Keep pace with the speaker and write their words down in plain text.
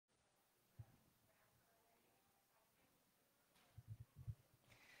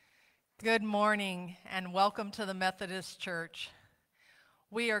Good morning and welcome to the Methodist Church.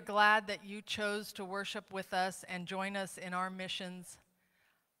 We are glad that you chose to worship with us and join us in our missions,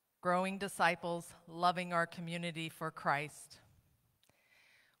 growing disciples, loving our community for Christ.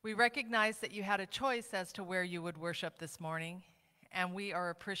 We recognize that you had a choice as to where you would worship this morning, and we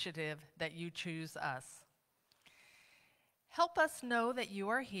are appreciative that you choose us. Help us know that you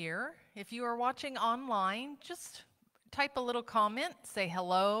are here. If you are watching online, just type a little comment, say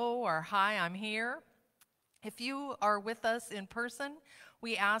hello or hi, I'm here. If you are with us in person,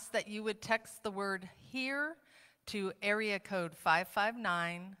 we ask that you would text the word here to area code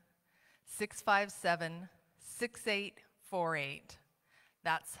 559-657-6848.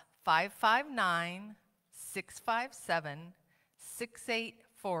 That's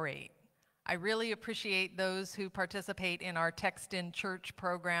 559-657-6848. I really appreciate those who participate in our Text in Church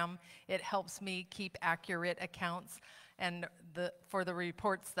program. It helps me keep accurate accounts and for the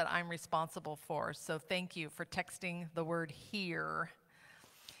reports that I'm responsible for. So thank you for texting the word here.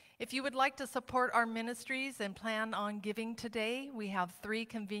 If you would like to support our ministries and plan on giving today, we have 3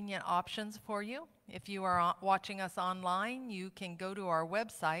 convenient options for you. If you are watching us online, you can go to our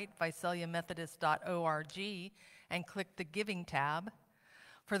website, VisaliaMethodist.org, and click the Giving tab.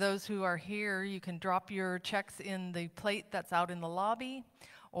 For those who are here, you can drop your checks in the plate that's out in the lobby,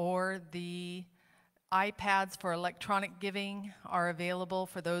 or the iPads for electronic giving are available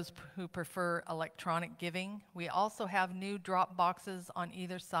for those who prefer electronic giving. We also have new drop boxes on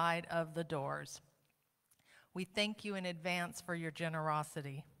either side of the doors. We thank you in advance for your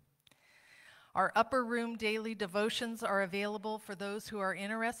generosity. Our upper room daily devotions are available for those who are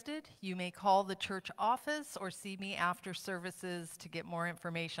interested. You may call the church office or see me after services to get more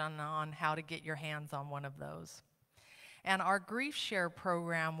information on how to get your hands on one of those. And our Grief Share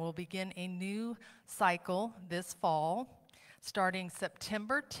program will begin a new cycle this fall. Starting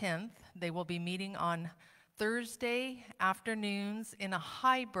September 10th, they will be meeting on Thursday afternoons in a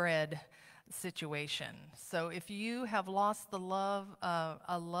hybrid situation. So if you have lost a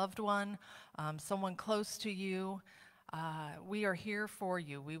loved one, someone close to you, we are here for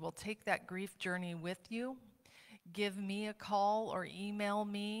you. We will take that grief journey with you. Give me a call or email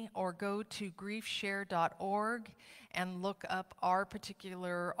me or go to griefshare.org and look up our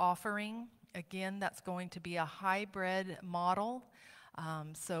particular offering. Again, that's going to be a hybrid model.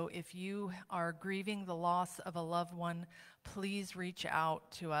 So if you are grieving the loss of a loved one, please reach out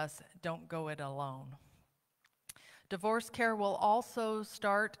to us. Don't go it alone. Divorce care will also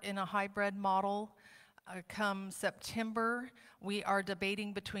start in a hybrid model come September. We are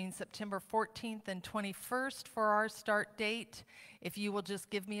debating between September 14th and 21st for our start date. If you will just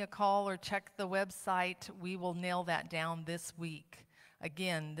give me a call or check the website, we will nail that down this week.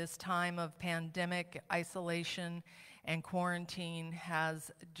 Again, this time of pandemic, isolation, and quarantine has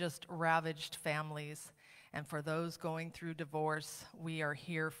just ravaged families. And for those going through divorce, we are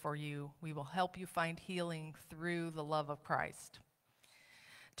here for you. We will help you find healing through the love of Christ.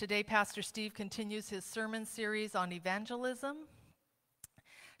 Today, Pastor Steve continues his sermon series on evangelism,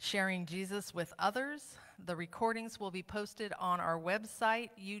 sharing Jesus with others. The recordings will be posted on our website,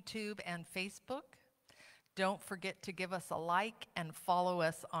 YouTube, and Facebook. Don't forget to give us a like and follow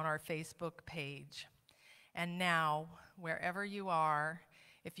us on our Facebook page. And now, wherever you are,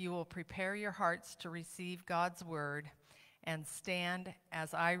 if you will prepare your hearts to receive God's word and stand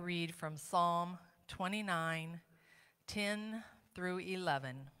as I read from Psalm 29, 10 through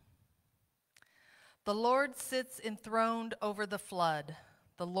 11. The Lord sits enthroned over the flood.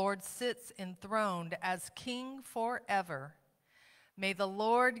 The Lord sits enthroned as King forever. May the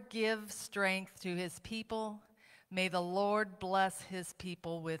Lord give strength to his people. May the Lord bless his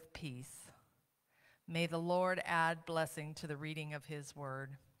people with peace. May the Lord add blessing to the reading of his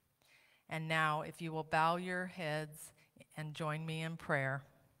word. And now, if you will bow your heads and join me in prayer.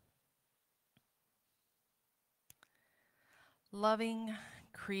 Loving,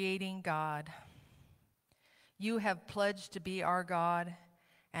 creating God, you have pledged to be our God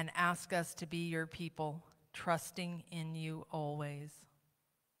and ask us to be your people, trusting in you always.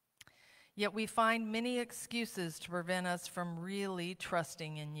 Yet we find many excuses to prevent us from really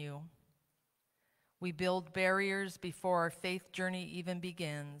trusting in you. We build barriers before our faith journey even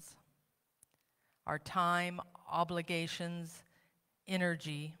begins. Our time, obligations,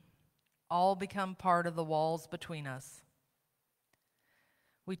 energy all become part of the walls between us.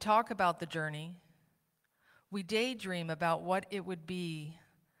 We talk about the journey. We daydream about what it would be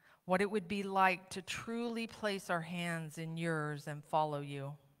like to truly place our hands in yours and follow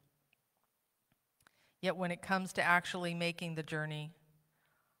you. Yet when it comes to actually making the journey,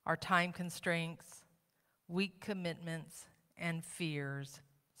 our time constraints, weak commitments, and fears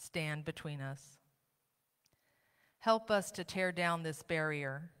stand between us. Help us to tear down this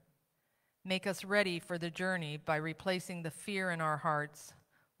barrier. Make us ready for the journey by replacing the fear in our hearts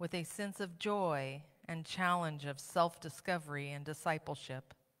with a sense of joy and challenge of self-discovery and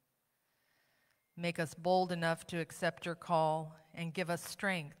discipleship. Make us bold enough to accept your call and give us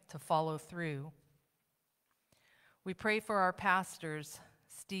strength to follow through. We pray for our pastors,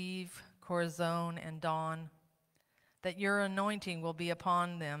 Steve, Corazon, and Dawn, that your anointing will be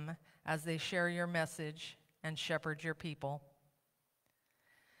upon them as they share your message and shepherd your people.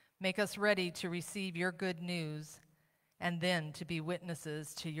 Make us ready to receive your good news and then to be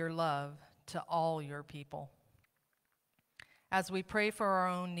witnesses to your love to all your people. As we pray for our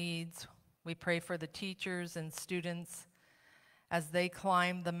own needs, we pray for the teachers and students as they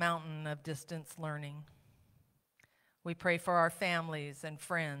climb the mountain of distance learning. We pray for our families and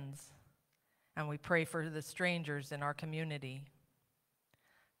friends, and we pray for the strangers in our community.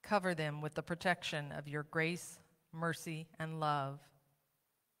 Cover them with the protection of your grace, mercy, and love.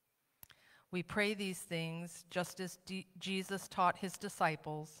 We pray these things just as Jesus taught his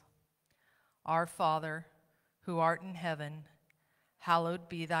disciples. Our Father, who art in heaven, hallowed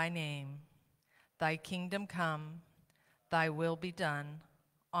be thy name. Thy kingdom come, thy will be done,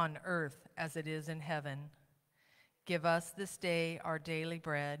 on earth as it is in heaven. Give us this day our daily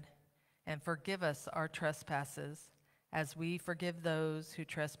bread, and forgive us our trespasses, as we forgive those who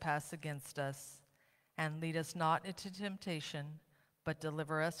trespass against us. And lead us not into temptation, but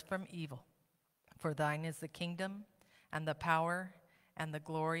deliver us from evil. For thine is the kingdom, and the power, and the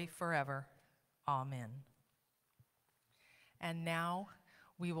glory forever. Amen. And now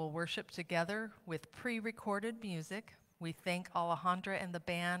we will worship together with pre-recorded music. We thank Alejandra and the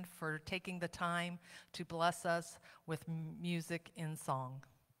band for taking the time to bless us with music in song.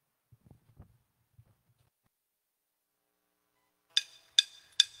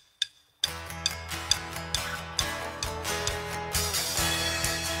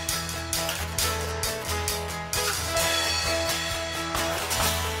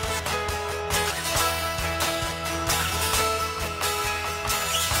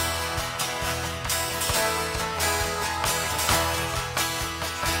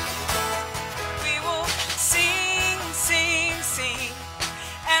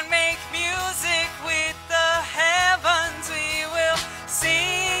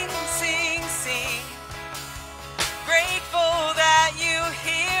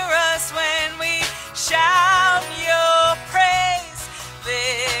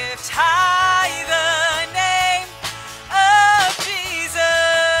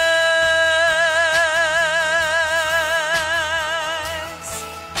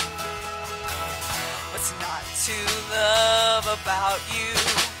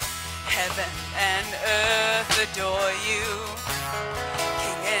 Adore you,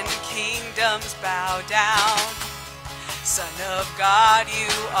 King and kingdoms bow down. Son of God, you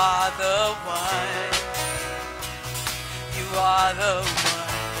are the one. You are the one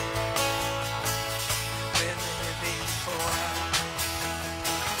we're living for.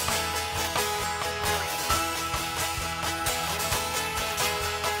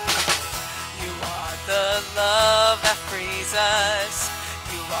 You are the love that frees us.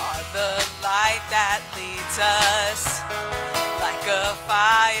 You are the light that leads us, like a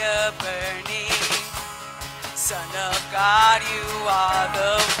fire burning. Son of God, you are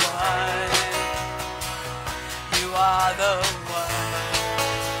the one. You are the one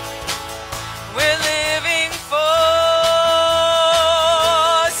we're living for.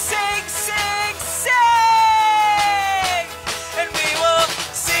 Sing, sing, sing, and we will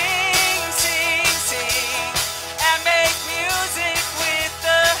sing, sing, sing, and make music with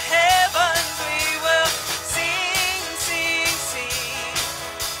the heavens. We will sing, sing, sing,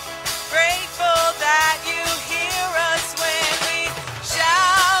 grateful that you hear us when we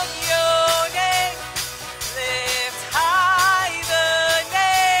shout your name. Lift high the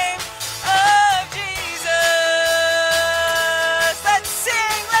name of Jesus. Let's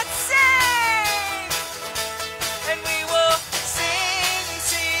sing, and we will sing,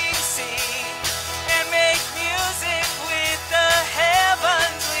 sing, sing, and make music with the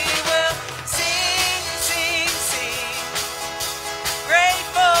heavens. We will sing, sing, sing,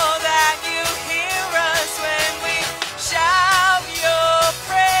 grateful that you hear us when we shout your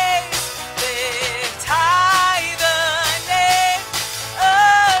praise. Lift high the name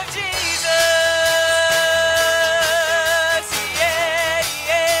of Jesus. Yeah,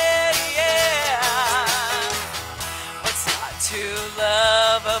 yeah, yeah. What's not to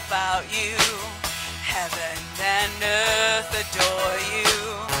love about you? Heaven and earth adore you.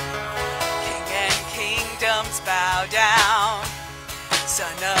 King and kingdoms bow down.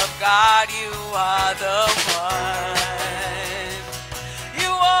 Son of God, you are the one.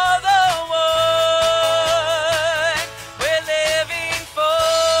 You are the one we're living for.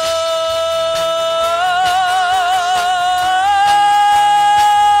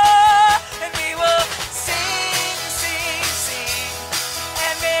 And we will sing, sing, sing,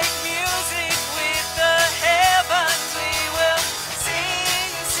 and make music with the heavens. We will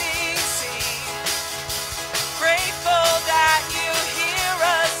sing, sing, sing. Grateful that you hear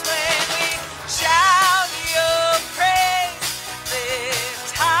us when we shout your praise.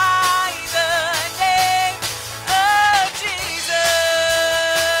 Lift high the name of Jesus.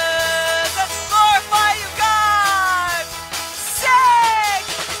 Let's glorify you, God. Sing,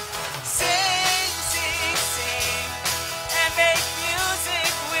 sing, sing, sing, and make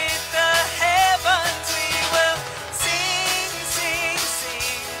music with the heavens. We will sing, sing,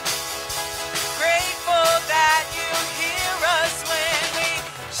 sing. Grateful that you hear us when we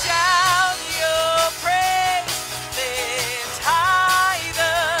shout your praise. Lift high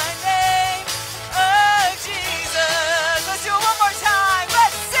the name of Jesus. Let's do it one more time.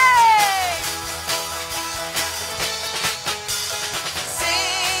 Let's sing.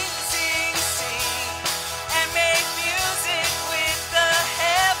 Sing, sing, sing, and make music with the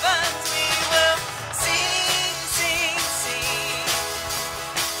heavens. We will sing, sing, sing.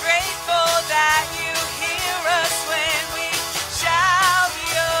 Grateful that you hear us when we shout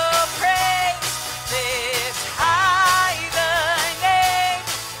your praise. Lift high the name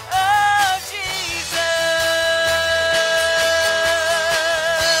of Jesus.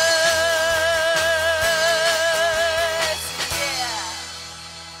 Yeah.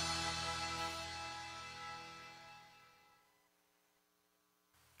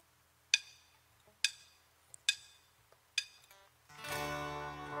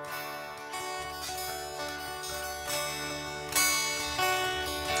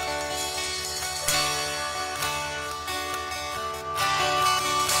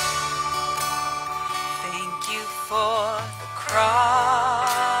 Thank you for the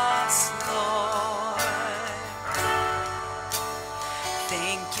cross, Lord.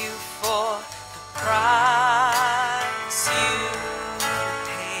 Thank you for the price you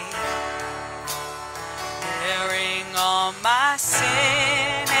paid, bearing all my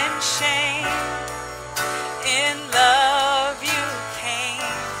sin and shame. In love you came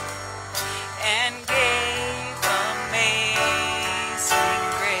and gave amazing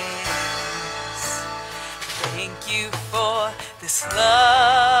grace. Thank you for this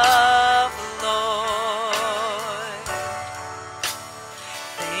love, Lord.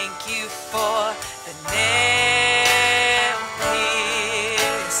 Thank you for the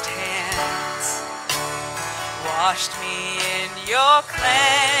nail-pierced hands. Washed me in your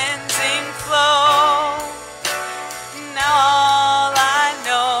cleansing flow. Now all I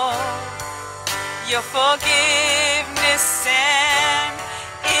know, your forgiveness and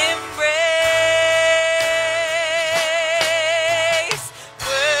embrace.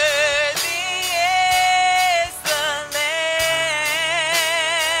 Worthy is the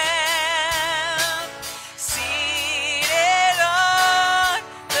Lamb seated on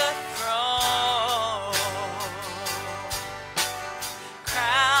the throne.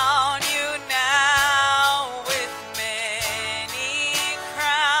 Crown you now with many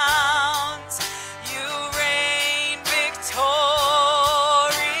crowns. You reign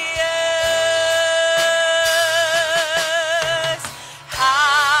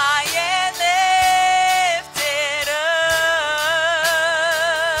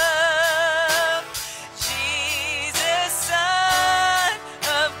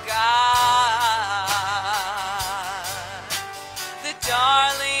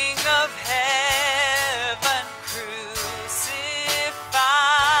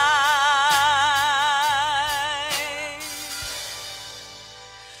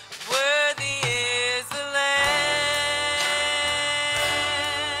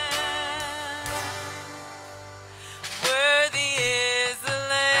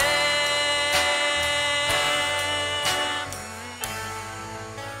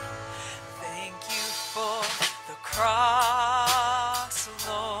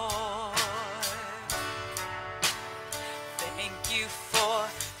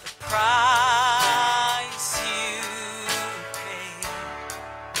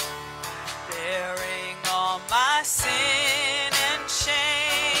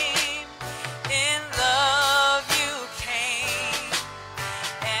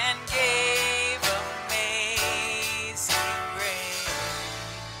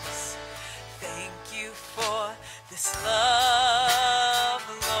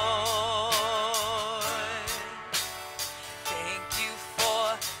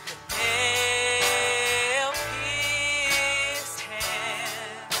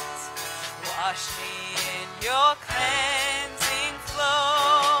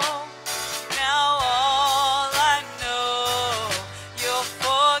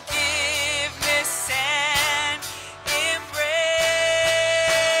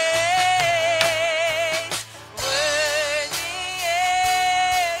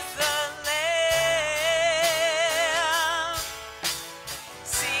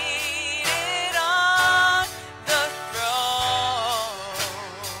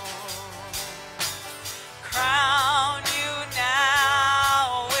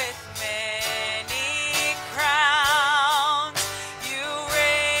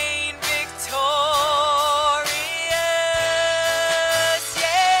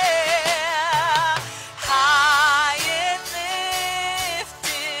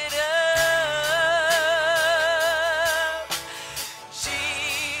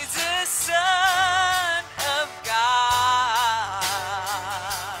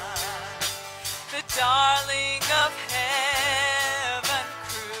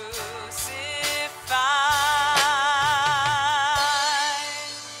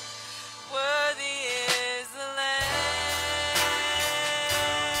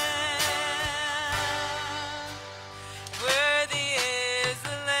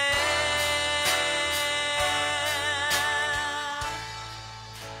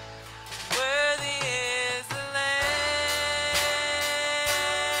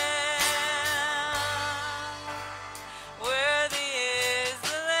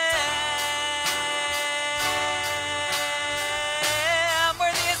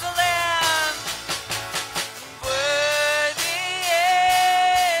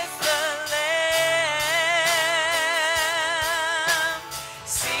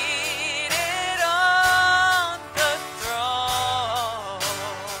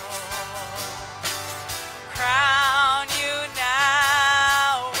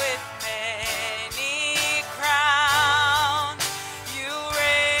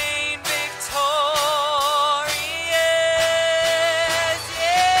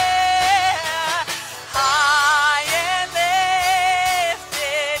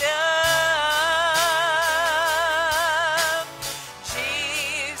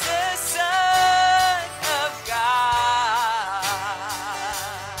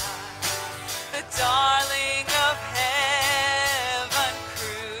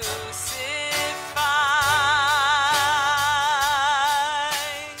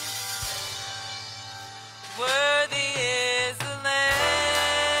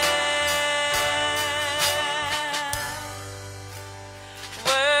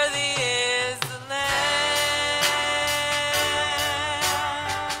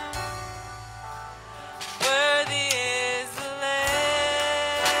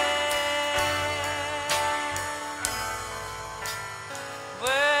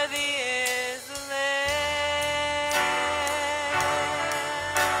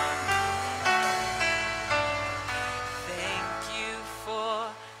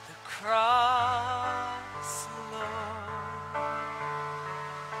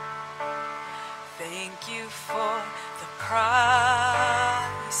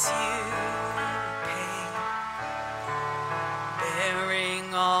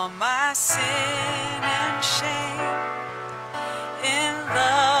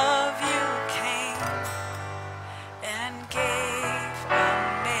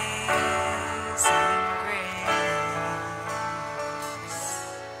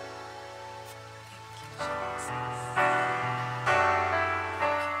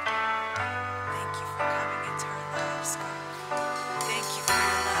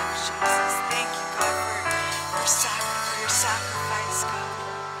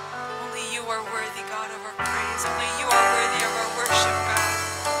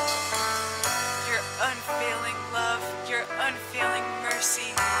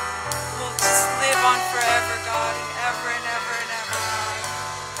on forever, God, and ever and ever and ever, God.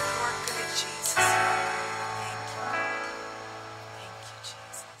 You are good, Jesus. Thank you. Thank you,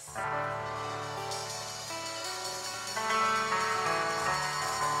 Jesus.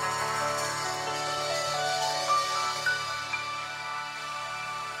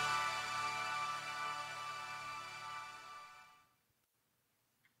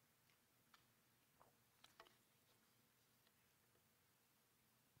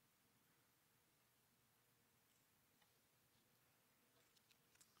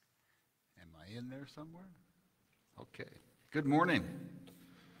 Am I in there somewhere? Okay. Good morning.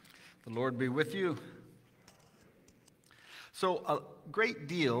 The Lord be with you. So, a great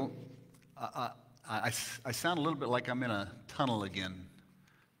deal, I sound a little bit like I'm in a tunnel again.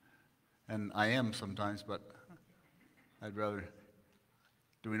 And I am sometimes, but I'd rather.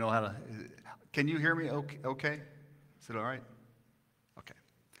 Do we know how to? Can you hear me okay? Is it all right? Okay.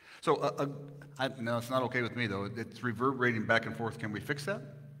 So, no, it's not okay with me, though. It's reverberating back and forth. Can we fix that?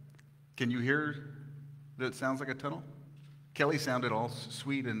 Can you hear that it sounds like a tunnel? Kelly sounded all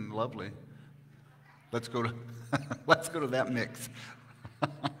sweet and lovely. Let's go to let's go to that mix.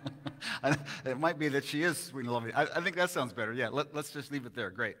 It might be that she is sweet and lovely. I think that sounds better. Yeah, let's just leave it there.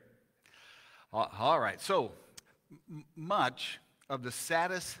 Great. All right. So much of the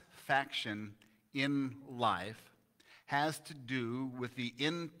satisfaction in life has to do with the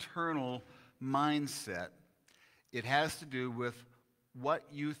internal mindset. It has to do with what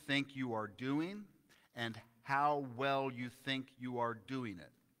you think you are doing and how well you think you are doing it.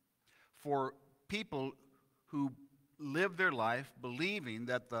 For people who live their life believing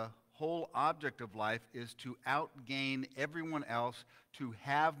that the whole object of life is to outgain everyone else, to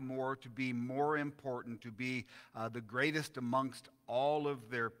have more, to be more important, to be the greatest amongst all of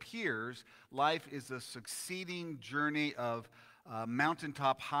their peers, life is a succeeding journey of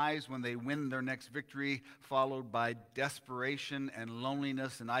mountaintop highs when they win their next victory, followed by desperation and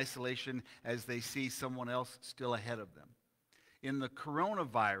loneliness and isolation as they see someone else still ahead of them. In the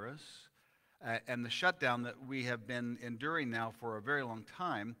coronavirus and the shutdown that we have been enduring now for a very long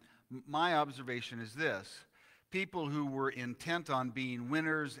time, my observation is this. People who were intent on being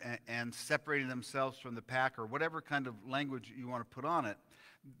winners and separating themselves from the pack, or whatever kind of language you want to put on it,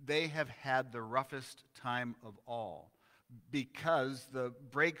 they have had the roughest time of all, because the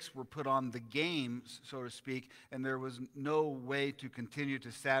brakes were put on the games, so to speak, and there was no way to continue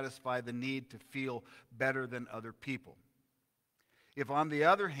to satisfy the need to feel better than other people. If, on the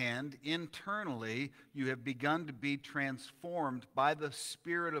other hand, internally you have begun to be transformed by the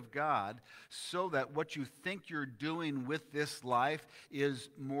Spirit of God so that what you think you're doing with this life is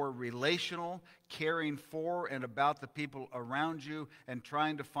more relational, caring for and about the people around you, and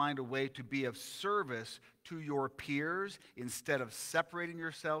trying to find a way to be of service to your peers instead of separating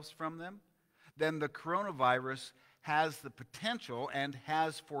yourselves from them, then the coronavirus has the potential, and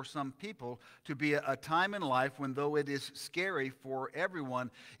has for some people, to be a time in life when, though it is scary for everyone,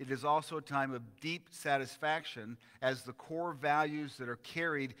 it is also a time of deep satisfaction, as the core values that are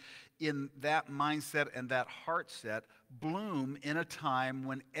carried in that mindset and that heart set bloom in a time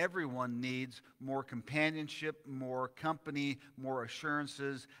when everyone needs more companionship, more company, more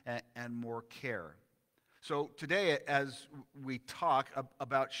assurances, and more care. So today, as we talk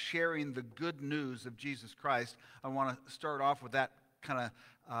about sharing the good news of Jesus Christ, I want to start off with that kind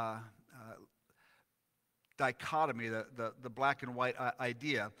of dichotomy, the black and white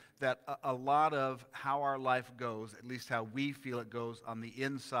idea, that a lot of how our life goes, at least how we feel it goes on the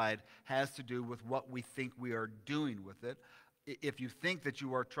inside, has to do with what we think we are doing with it. If you think that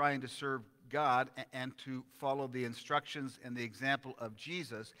you are trying to serve God and to follow the instructions and the example of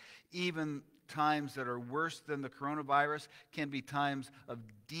Jesus, even times that are worse than the coronavirus can be times of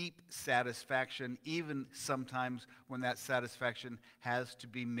deep satisfaction, even sometimes when that satisfaction has to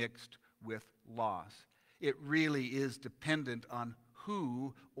be mixed with loss. It really is dependent on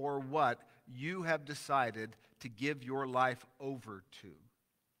who or what you have decided to give your life over to.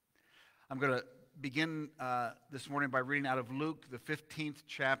 I'm going to begin this morning by reading out of Luke, the 15th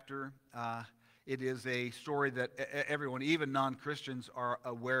chapter. It is a story that everyone, even non-Christians, are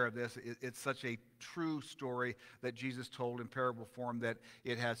aware of this. It's such a true story that Jesus told in parable form that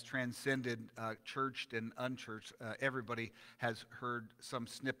it has transcended churched and unchurched. Everybody has heard some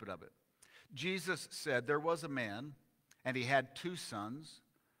snippet of it. Jesus said, "There was a man, and he had 2 sons.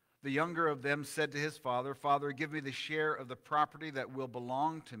 The younger of them said to his father, 'Father, give me the share of the property that will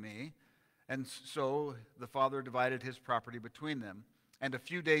belong to me.' And so the father divided his property between them. And a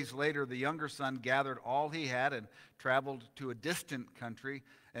few days later, the younger son gathered all he had and traveled to a distant country,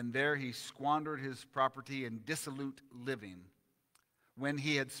 and there he squandered his property in dissolute living. When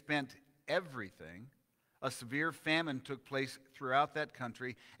he had spent everything, a severe famine took place throughout that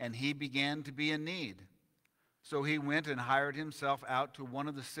country, and he began to be in need. So he went and hired himself out to one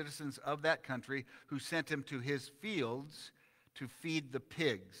of the citizens of that country, who sent him to his fields to feed the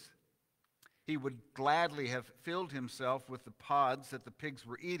pigs. He would gladly have filled himself with the pods that the pigs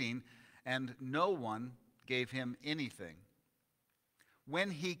were eating, and no one gave him anything.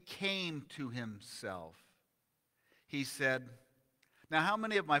 When he came to himself, he said, "Now how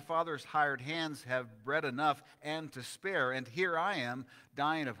many of my father's hired hands have bread enough and to spare, and here I am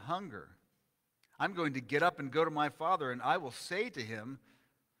dying of hunger? I'm going to get up and go to my father, and I will say to him,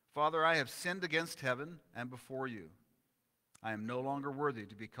 'Father, I have sinned against heaven and before you. I am no longer worthy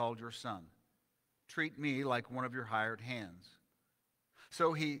to be called your son. Treat me like one of your hired hands.'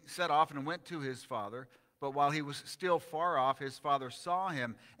 So he set off and went to his father, but while he was still far off, his father saw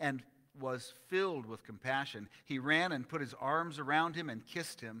him and was filled with compassion. He ran and put his arms around him and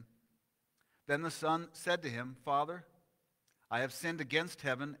kissed him. Then the son said to him, 'Father, I have sinned against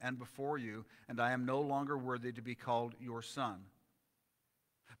heaven and before you, and I am no longer worthy to be called your son.'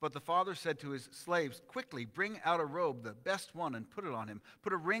 But the father said to his slaves, 'Quickly, bring out a robe, the best one, and put it on him.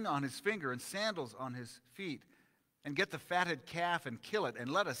 Put a ring on his finger and sandals on his feet. And get the fatted calf and kill it,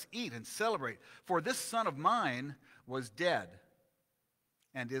 and let us eat and celebrate. For this son of mine was dead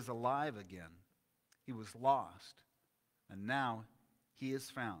and is alive again. He was lost, and now he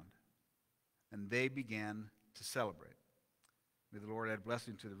is found.' And they began to celebrate." May the Lord add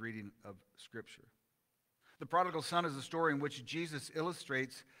blessing to the reading of Scripture. The prodigal son is a story in which Jesus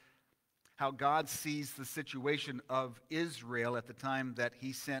illustrates how God sees the situation of Israel at the time that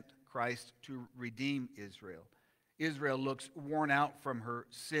he sent Christ to redeem Israel. Israel looks worn out from her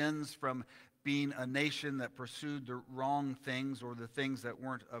sins, from being a nation that pursued the wrong things or the things that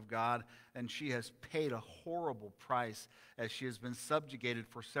weren't of God, and she has paid a horrible price as she has been subjugated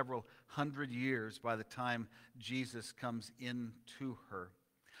for several hundred years by the time Jesus comes into her.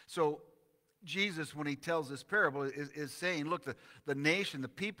 So Jesus, when he tells this parable, is saying, look, the nation, the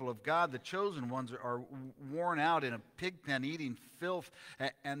people of God, the chosen ones are worn out in a pig pen eating filth,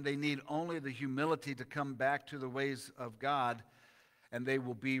 and they need only the humility to come back to the ways of God, and they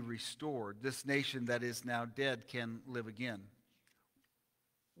will be restored. This nation that is now dead can live again.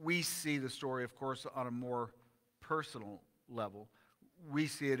 We see the story, of course, on a more personal level. We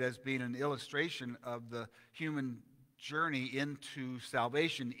see it as being an illustration of the human journey into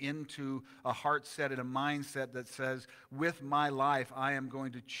salvation, into a heart set and a mindset that says, with my life, I am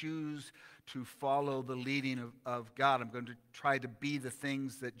going to choose to follow the leading of God. I'm going to try to be the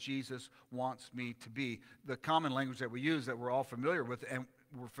things that Jesus wants me to be. The common language that we use that we're all familiar with, and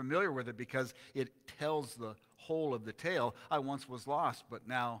we're familiar with it because it tells the whole of the tale. I once was lost, but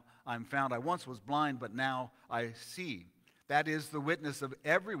now I'm found. I once was blind, but now I see. That is the witness of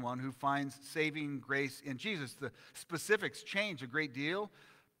everyone who finds saving grace in Jesus. The specifics change a great deal,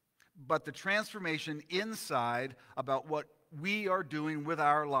 but the transformation inside about what we are doing with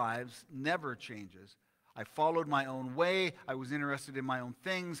our lives never changes. I followed my own way. I was interested in my own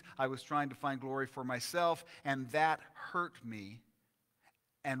things. I was trying to find glory for myself, and that hurt me.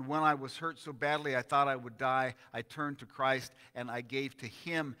 And when I was hurt so badly I thought I would die, I turned to Christ and I gave to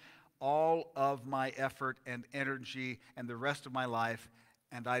him all of my effort and energy and the rest of my life,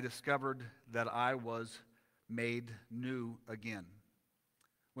 and I discovered that I was made new again.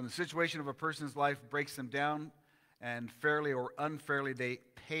 When the situation of a person's life breaks them down, and fairly or unfairly they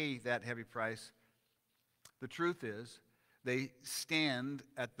pay that heavy price, the truth is they stand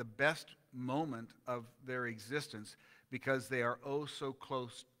at the best moment of their existence because they are oh so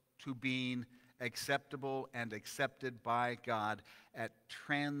close to being acceptable and accepted by God, at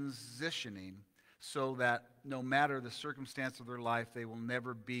transitioning so that no matter the circumstance of their life, they will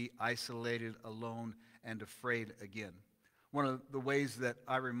never be isolated, alone, and afraid again. One of the ways that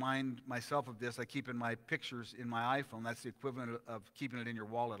I remind myself of this, I keep in my pictures in my iPhone. That's the equivalent of keeping it in your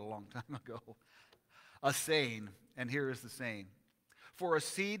wallet a long time ago. A saying, and here is the saying: for a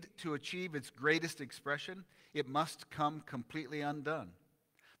seed to achieve its greatest expression, it must come completely undone.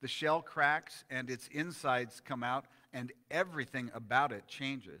 The shell cracks and its insides come out, and everything about it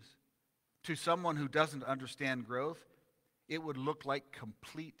changes. To someone who doesn't understand growth, it would look like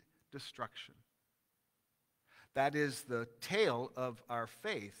complete destruction. That is the tale of our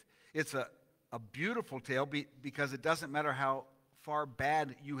faith. It's a beautiful tale because it doesn't matter how far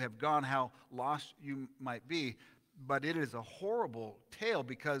bad you have gone, how lost you might be, but it is a horrible tale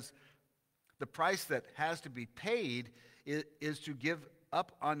because the price that has to be paid is to give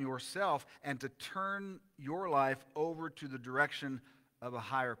up on yourself and to turn your life over to the direction of a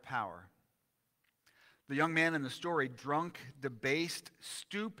higher power. The young man in the story, drunk, debased,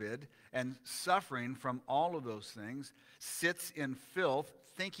 stupid, and suffering from all of those things, sits in filth,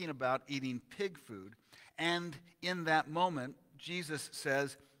 thinking about eating pig food. And in that moment, Jesus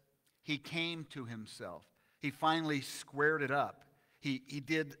says he came to himself. He finally squared it up. He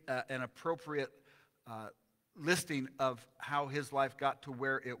did an appropriate listing of how his life got to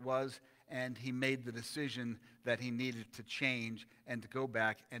where it was, and he made the decision that he needed to change and to go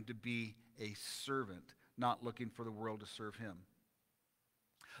back and to be a servant, not looking for the world to serve him.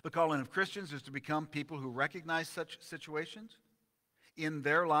 The calling of Christians is to become people who recognize such situations in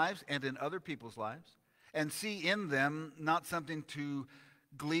their lives and in other people's lives, and see in them not something to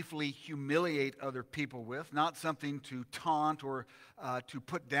gleefully humiliate other people with, not something to taunt or to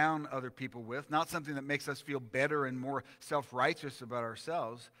put down other people with, not something that makes us feel better and more self-righteous about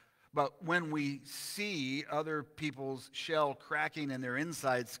ourselves. But when we see other people's shell cracking and their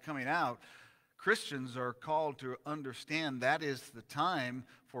insides coming out, Christians are called to understand that is the time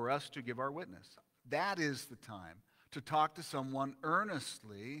for us to give our witness. That is the time to talk to someone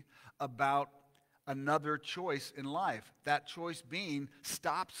earnestly about another choice in life. That choice being,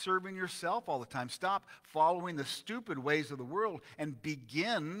 stop serving yourself all the time. Stop following the stupid ways of the world and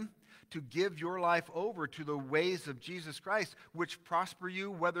begin to give your life over to the ways of Jesus Christ, which prosper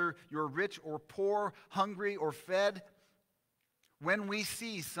you whether you're rich or poor, hungry or fed. When we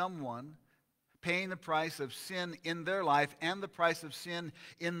see someone paying the price of sin in their life and the price of sin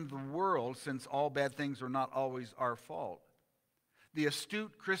in the world, since all bad things are not always our fault, the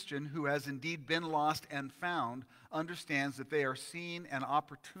astute Christian who has indeed been lost and found understands that they are seeing an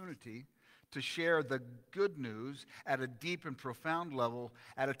opportunity to share the good news at a deep and profound level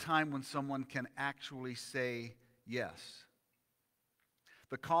at a time when someone can actually say yes.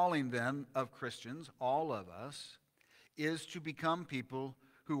 The calling then of Christians, all of us, is to become people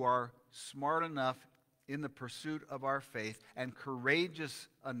who are smart enough in the pursuit of our faith and courageous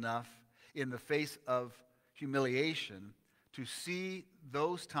enough in the face of humiliation to see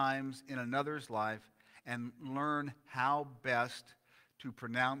those times in another's life and learn how best to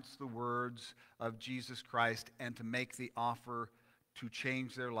pronounce the words of Jesus Christ and to make the offer to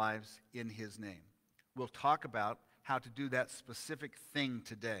change their lives in his name. We'll talk about how to do that specific thing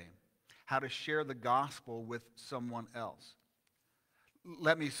today, how to share the gospel with someone else.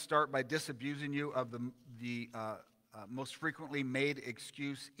 Let me start by disabusing you of the most frequently made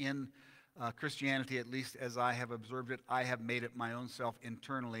excuse in Christianity, at least as I have observed it. I have made it my own self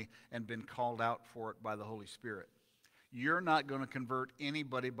internally and been called out for it by the Holy Spirit. You're not going to convert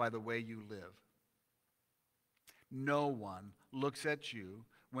anybody by the way you live. No one looks at you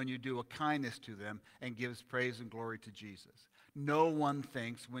when you do a kindness to them and gives praise and glory to Jesus. No one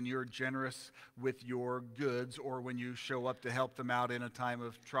thinks when you're generous with your goods or when you show up to help them out in a time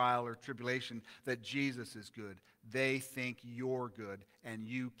of trial or tribulation that Jesus is good. They think you're good and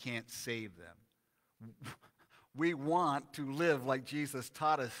you can't save them. We want to live like Jesus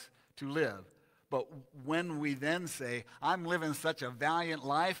taught us to live. But when we then say, I'm living such a valiant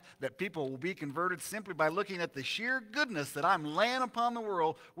life that people will be converted simply by looking at the sheer goodness that I'm laying upon the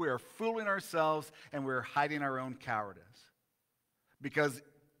world, we are fooling ourselves and we're hiding our own cowardice. Because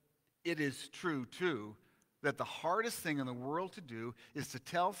it is true, too, that the hardest thing in the world to do is to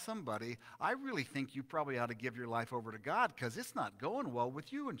tell somebody, I really think you probably ought to give your life over to God because it's not going well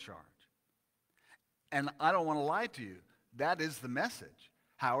with you in charge. And I don't want to lie to you. That is the message.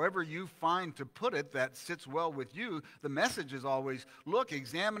 However you find to put it that sits well with you, the message is always, look,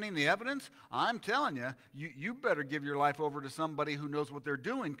 examining the evidence, I'm telling you, you better give your life over to somebody who knows what they're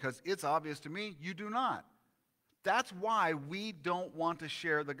doing because it's obvious to me you do not. That's why we don't want to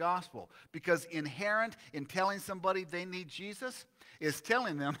share the gospel, because inherent in telling somebody they need Jesus is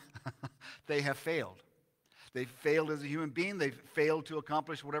telling them they have failed. They failed as a human being. They failed to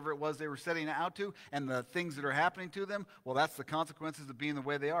accomplish whatever it was they were setting out to, and the things that are happening to them, well, that's the consequences of being the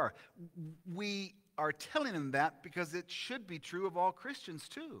way they are. We are telling them that because it should be true of all Christians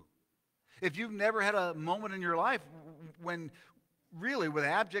too. If you've never had a moment in your life when really, with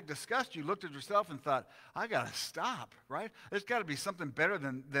abject disgust, you looked at yourself and thought, I got to stop, right? There's got to be something better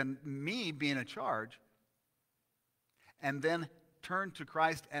than me being in charge. And then turn to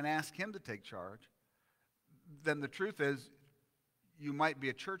Christ and ask him to take charge. Then the truth is, you might be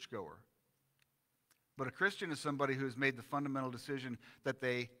a churchgoer. But a Christian is somebody who has made the fundamental decision that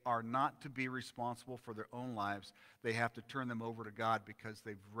they are not to be responsible for their own lives. They have to turn them over to God because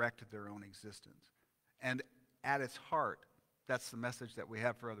they've wrecked their own existence. And at its heart, that's the message that we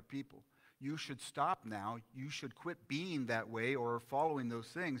have for other people. You should stop now. You should quit being that way or following those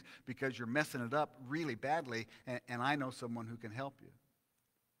things because you're messing it up really badly, and I know someone who can help you.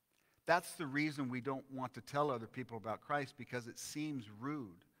 That's the reason we don't want to tell other people about Christ, because it seems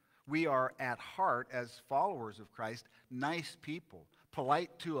rude. We are at heart, as followers of Christ, nice people,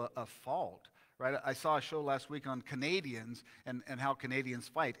 polite to a fault. Right? I saw a show last week on Canadians and how Canadians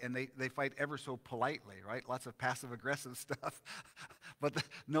fight, and they fight ever so politely, right? Lots of passive-aggressive stuff, but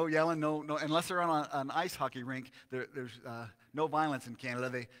no yelling, no, unless they're on an ice hockey rink, there's no violence in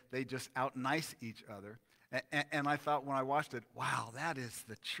Canada. They just out-nice each other. And I thought when I watched it, wow, that is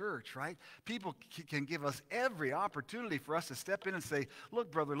the church, right? People can give us every opportunity for us to step in and say,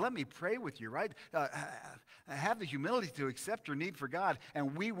 look, brother, let me pray with you, right? Have the humility to accept your need for God,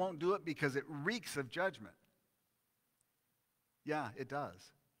 and we won't do it because it reeks of judgment. Yeah, it does.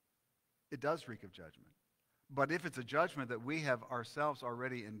 It does reek of judgment. But if it's a judgment that we have ourselves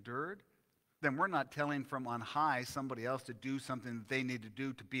already endured, then we're not telling from on high somebody else to do something that they need to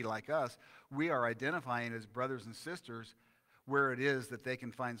do to be like us. We are identifying as brothers and sisters where it is that they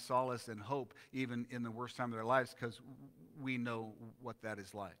can find solace and hope even in the worst time of their lives, because we know what that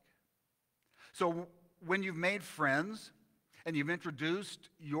is like. So when you've made friends and you've introduced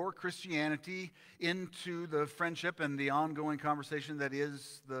your Christianity into the friendship and the ongoing conversation that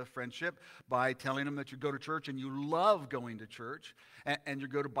is the friendship by telling them that you go to church and you love going to church, and you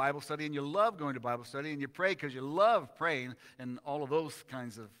go to Bible study and you love going to Bible study, and you pray because you love praying and all of those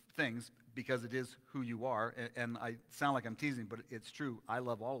kinds of things because it is who you are, and I sound like I'm teasing, but it's true. I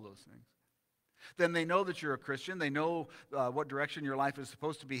love all of those things. Then they know that you're a Christian. They know what direction your life is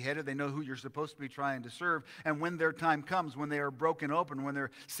supposed to be headed. They know who you're supposed to be trying to serve. And when their time comes, when they are broken open, when they're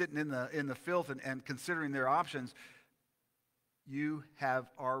sitting in the filth and considering their options, you have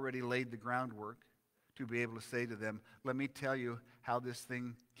already laid the groundwork to be able to say to them, let me tell you how this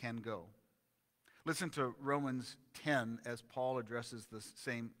thing can go. Listen to Romans 10 as Paul addresses the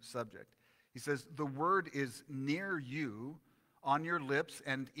same subject. He says, the word is near you, on your lips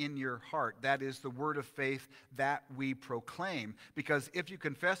and in your heart. That is the word of faith that we proclaim. Because if you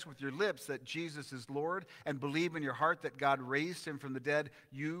confess with your lips that Jesus is Lord and believe in your heart that God raised him from the dead,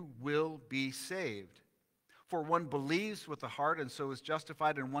 you will be saved. For one believes with the heart and so is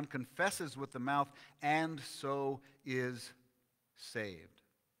justified, and one confesses with the mouth and so is saved.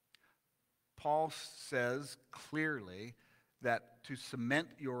 Paul says clearly that to cement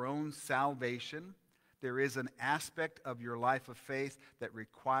your own salvation, there is an aspect of your life of faith that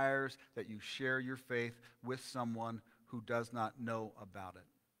requires that you share your faith with someone who does not know about it.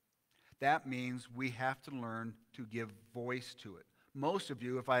 That means we have to learn to give voice to it. Most of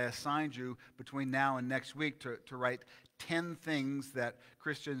you, if I assigned you between now and next week to write 10 things that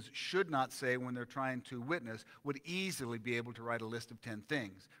Christians should not say when they're trying to witness, would easily be able to write a list of 10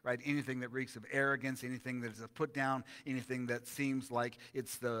 things, right? Anything that reeks of arrogance, anything that is a put down, anything that seems like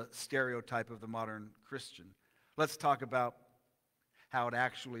it's the stereotype of the modern Christian. Let's talk about how it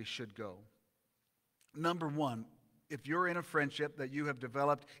actually should go. Number one, if you're in a friendship that you have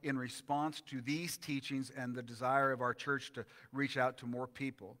developed in response to these teachings and the desire of our church to reach out to more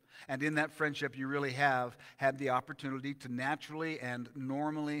people, and in that friendship you really have had the opportunity to naturally and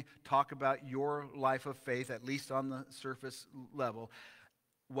normally talk about your life of faith, at least on the surface level,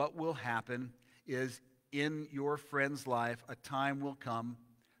 what will happen is in your friend's life, a time will come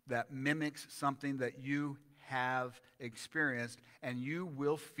that mimics something that you have experienced, and you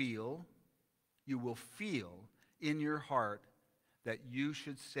will feel in your heart that you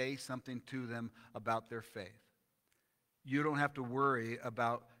should say something to them about their faith. You don't have to worry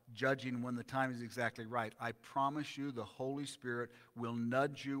about judging when the time is exactly right. I promise you the Holy Spirit will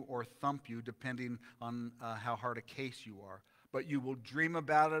nudge you or thump you depending on how hard a case you are. But you will dream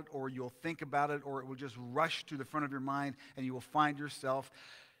about it, or you'll think about it, or it will just rush to the front of your mind, and you will find yourself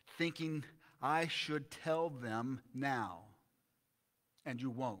thinking, I should tell them now. And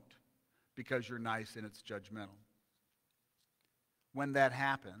you won't, because you're nice and it's judgmental. When that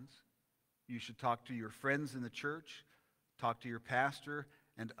happens, you should talk to your friends in the church, talk to your pastor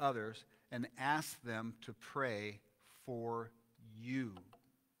and others, and ask them to pray for you.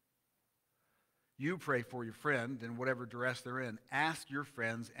 You pray for your friend in whatever duress they're in. Ask your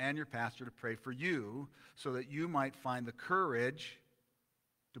friends and your pastor to pray for you so that you might find the courage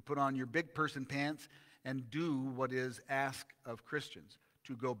to put on your big person pants and do what is asked of Christians,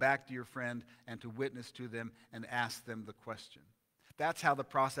 to go back to your friend and to witness to them and ask them the question. That's how the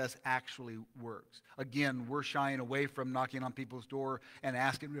process actually works. Again, we're shying away from knocking on people's door and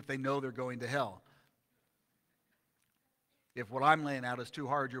asking if they know they're going to hell. If what I'm laying out is too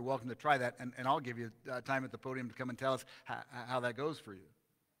hard, you're welcome to try that, and I'll give you time at the podium to come and tell us how that goes for you.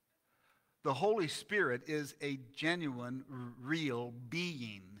 The Holy Spirit is a genuine, real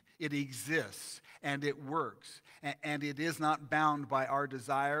being. It exists and it works. And it is not bound by our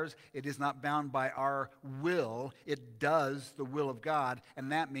desires. It is not bound by our will. It does the will of God.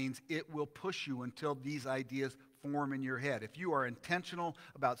 And that means it will push you until these ideas form in your head. If you are intentional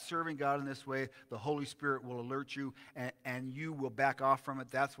about serving God in this way, the Holy Spirit will alert you and you will back off from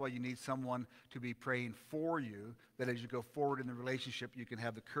it. That's why you need someone to be praying for you, that as you go forward in the relationship, you can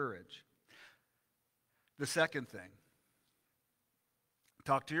have the courage. The second thing,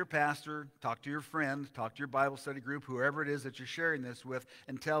 talk to your pastor, talk to your friend, talk to your Bible study group, whoever it is that you're sharing this with,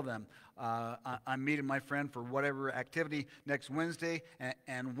 and tell them, I'm meeting my friend for whatever activity next Wednesday,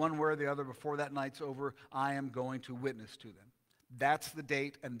 and one way or the other before that night's over, I am going to witness to them. That's the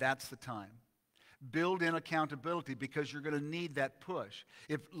date and that's the time. Build in accountability because you're going to need that push.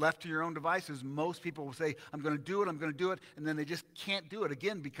 If left to your own devices, most people will say, I'm going to do it, and then they just can't do it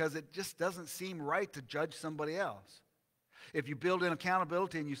again because it just doesn't seem right to judge somebody else. If you build in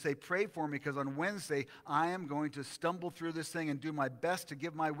accountability and you say, pray for me because on Wednesday I am going to stumble through this thing and do my best to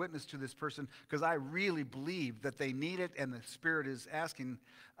give my witness to this person because I really believe that they need it and the Spirit is asking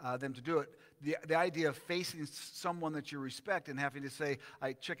them to do it. The idea of facing someone that you respect and having to say,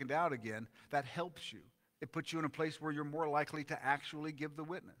 I chickened out again, that helps you. It puts you in a place where you're more likely to actually give the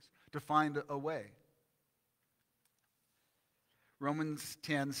witness, to find a way. Romans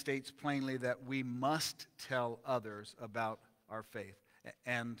 10 states plainly that we must tell others about our faith,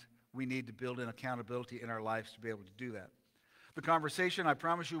 and we need to build in accountability in our lives to be able to do that. The conversation, I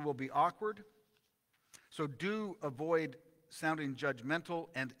promise you, will be awkward, so do avoid sounding judgmental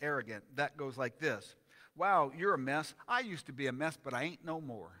and arrogant. That goes like this. Wow, you're a mess. I used to be a mess, but I ain't no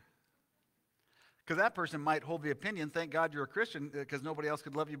more. Because that person might hold the opinion, thank God you're a Christian, because nobody else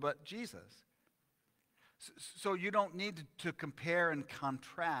could love you but Jesus. So you don't need to compare and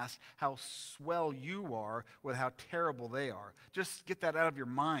contrast how swell you are with how terrible they are. Just get that out of your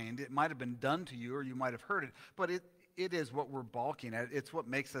mind. It might have been done to you or you might have heard it, but it is what we're balking at. It's what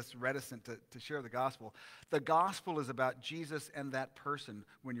makes us reticent to share the gospel. The gospel is about Jesus and that person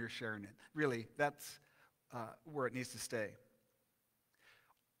when you're sharing it. Really, that's where it needs to stay.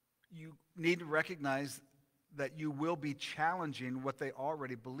 You need to recognize that you will be challenging what they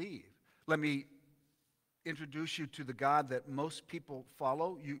already believe. Let me introduce you to the God that most people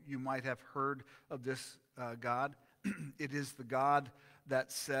follow. You might have heard of this God. It is the God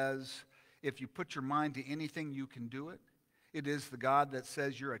that says, if you put your mind to anything, you can do it. It is the God that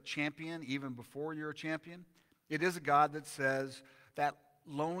says you're a champion even before you're a champion. It is a God that says that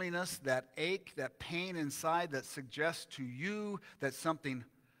loneliness, that ache, that pain inside that suggests to you that something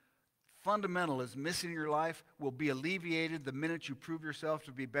fundamental is missing in your life will be alleviated the minute you prove yourself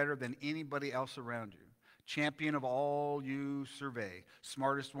to be better than anybody else around you. Champion of all you survey.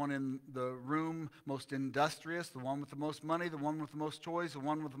 Smartest one in the room, most industrious, the one with the most money, the one with the most toys, the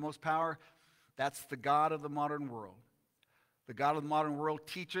one with the most power. That's the God of the modern world. The God of the modern world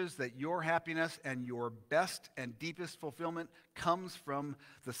teaches that your happiness and your best and deepest fulfillment comes from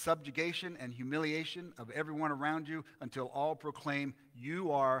the subjugation and humiliation of everyone around you until all proclaim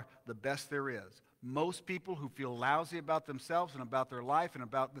you are the best there is. Most people who feel lousy about themselves and about their life and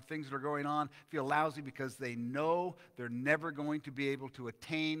about the things that are going on feel lousy because they know they're never going to be able to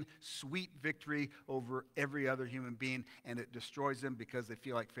attain sweet victory over every other human being, and it destroys them because they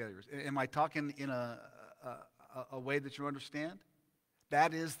feel like failures. Am I talking in a way that you understand?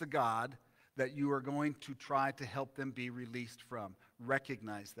 That is the God that you are going to try to help them be released from.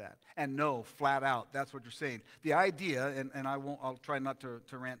 Recognize that. And no, flat out, that's what you're saying. The idea, and I'll try not to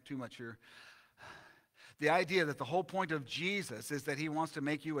rant too much here. The idea that the whole point of Jesus is that he wants to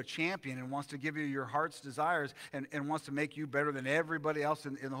make you a champion and wants to give you your heart's desires and wants to make you better than everybody else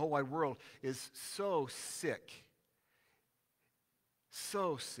in the whole wide world is so sick.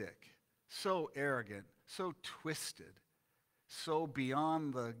 So sick. So arrogant. So twisted. So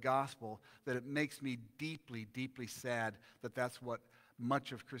beyond the gospel that it makes me deeply, deeply sad that that's what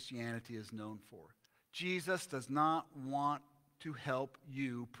much of Christianity is known for. Jesus does not want to help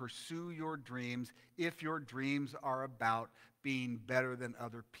you pursue your dreams if your dreams are about being better than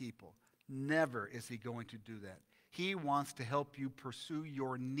other people. Never is he going to do that. He wants to help you pursue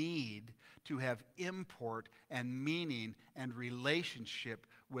your need to have import and meaning and relationship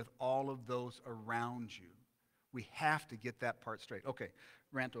with all of those around you. We have to get that part straight. Okay,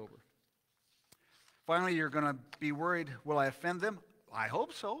 rant over. Finally, you're going to be worried, will I offend them? I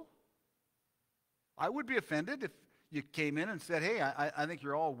hope so. I would be offended if you came in and said, hey, I think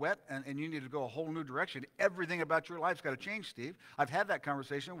you're all wet and you need to go a whole new direction. Everything about your life's got to change, Steve. I've had that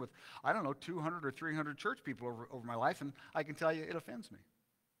conversation with, 200 or 300 church people over my life, and I can tell you it offends me.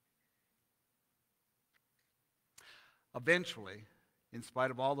 Eventually, in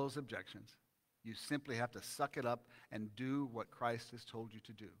spite of all those objections. You simply have to suck it up and do what Christ has told you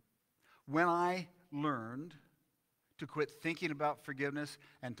to do. When I learned to quit thinking about forgiveness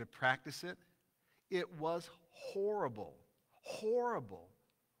and to practice it, it was horrible. Horrible.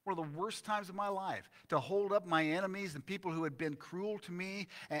 One of the worst times of my life, to hold up my enemies and people who had been cruel to me,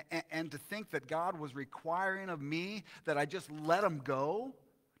 and to think that God was requiring of me that I just let them go,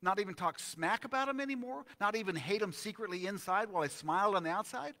 not even talk smack about them anymore, not even hate them secretly inside while I smiled on the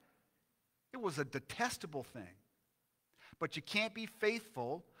outside. It was a detestable thing. But you can't be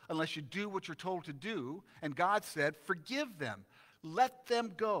faithful unless you do what you're told to do, and God said, forgive them, let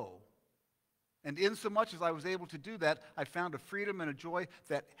them go. And insomuch as I was able to do that, I found a freedom and a joy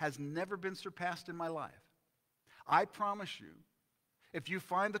that has never been surpassed in my life. I promise you, if you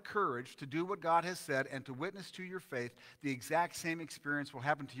find the courage to do what God has said and to witness to your faith, the exact same experience will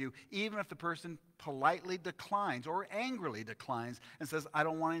happen to you, even if the person politely declines or angrily declines and says, I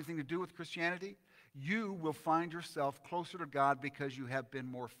don't want anything to do with Christianity. You will find yourself closer to God because you have been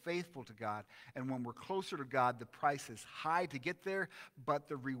more faithful to God. And when we're closer to God, the price is high to get there, but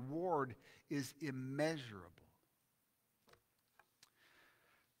the reward is immeasurable.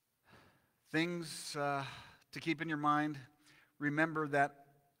 Things to keep in your mind. Remember that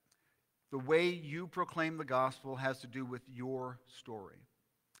the way you proclaim the gospel has to do with your story.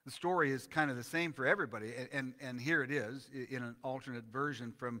 The story is kind of the same for everybody, and here it is in an alternate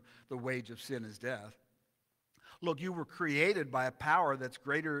version from the wage of sin is death. Look, you were created by a power that's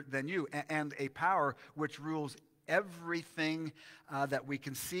greater than you, and a power which rules everything that we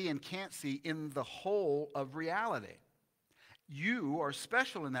can see and can't see in the whole of reality. You are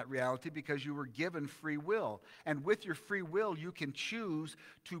special in that reality because you were given free will. And with your free will, you can choose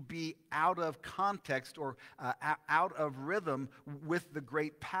to be out of context or out of rhythm with the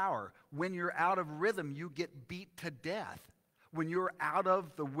great power. When you're out of rhythm, you get beat to death. When you're out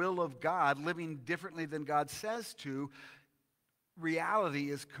of the will of God, living differently than God says to, reality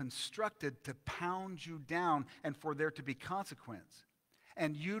is constructed to pound you down and for there to be consequence.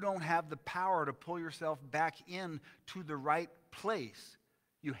 And you don't have the power to pull yourself back in to the right place.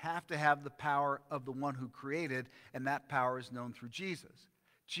 You have to have the power of the one who created, and that power is known through Jesus.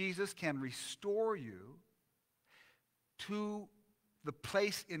 Jesus can restore you to the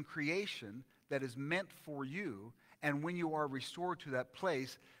place in creation that is meant for you, and when you are restored to that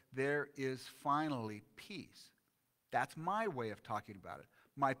place, there is finally peace. That's my way of talking about it.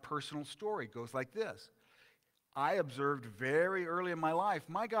 My personal story goes like this. I observed very early in my life,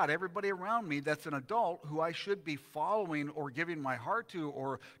 my God, everybody around me that's an adult who I should be following or giving my heart to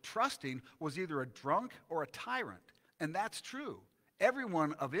or trusting was either a drunk or a tyrant. And that's true.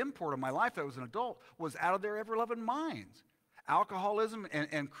 Everyone of import in my life that was an adult was out of their ever-loving minds. Alcoholism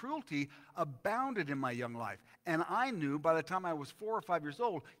and cruelty abounded in my young life. And I knew by the time I was 4 or 5 years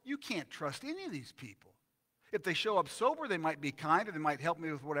old, you can't trust any of these people. If they show up sober, they might be kind or they might help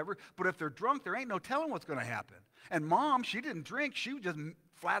me with whatever. But if they're drunk, there ain't no telling what's going to happen. And Mom, she didn't drink. She was just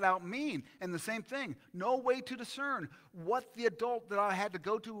flat out mean. And the same thing, no way to discern what the adult that I had to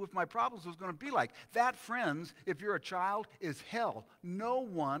go to with my problems was going to be like. That, friends, if you're a child, is hell. No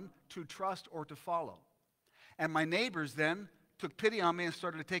one to trust or to follow. And my neighbors then took pity on me and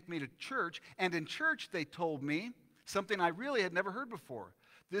started to take me to church. And in church, they told me something I really had never heard before.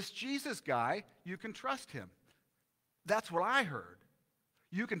 This Jesus guy, you can trust him. That's what I heard.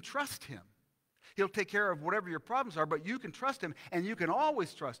 You can trust him. He'll take care of whatever your problems are, but you can trust him, and you can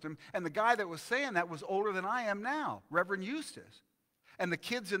always trust him. And the guy that was saying that was older than I am now, Reverend Eustace. And the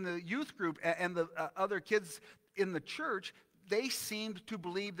kids in the youth group and the other kids in the church, they seemed to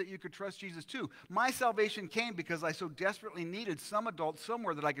believe that you could trust Jesus too. My salvation came because I so desperately needed some adult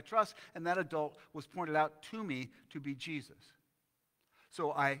somewhere that I could trust, and that adult was pointed out to me to be Jesus.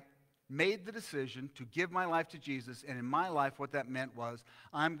 So I made the decision to give my life to Jesus, and in my life what that meant was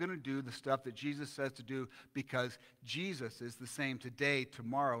I'm going to do the stuff that Jesus says to do because Jesus is the same today,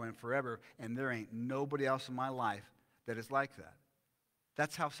 tomorrow, and forever, and there ain't nobody else in my life that is like that.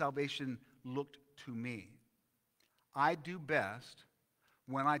 That's how salvation looked to me. I do best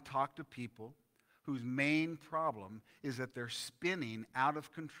when I talk to people whose main problem is that they're spinning out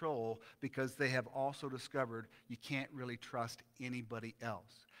of control because they have also discovered you can't really trust anybody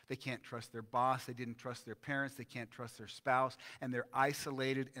else. They can't trust their boss. They didn't trust their parents. They can't trust their spouse. And they're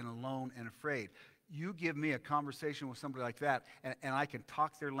isolated and alone and afraid. You give me a conversation with somebody like that, and I can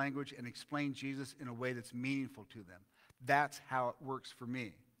talk their language and explain Jesus in a way that's meaningful to them. That's how it works for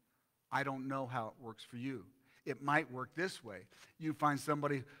me. I don't know how it works for you. It might work this way. You find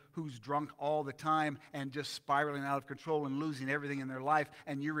somebody who's drunk all the time and just spiraling out of control and losing everything in their life,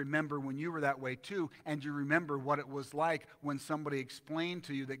 and you remember when you were that way too, and you remember what it was like when somebody explained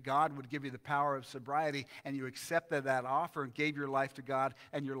to you that God would give you the power of sobriety, and you accepted that offer and gave your life to God,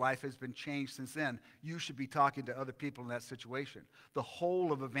 and your life has been changed since then. You should be talking to other people in that situation. The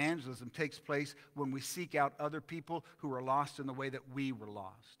whole of evangelism takes place when we seek out other people who are lost in the way that we were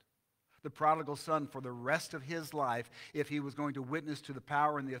lost. The prodigal son, for the rest of his life, if he was going to witness to the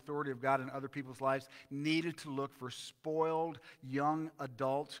power and the authority of God in other people's lives, needed to look for spoiled young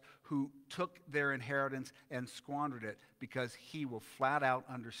adults who took their inheritance and squandered it, because he will flat out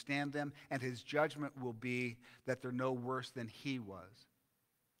understand them, and his judgment will be that they're no worse than he was.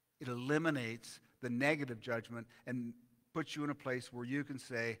 It eliminates the negative judgment and puts you in a place where you can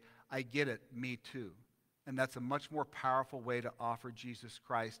say, I get it, me too. And that's a much more powerful way to offer Jesus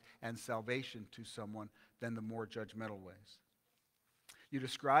Christ and salvation to someone than the more judgmental ways. You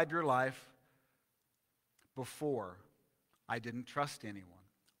describe your life before, I didn't trust anyone.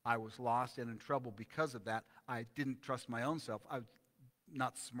 I was lost and in trouble because of that. I didn't trust my own self. I was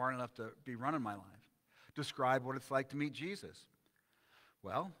not smart enough to be running my life. Describe what it's like to meet Jesus.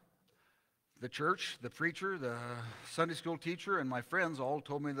 Well, the church, the preacher, the Sunday school teacher, and my friends all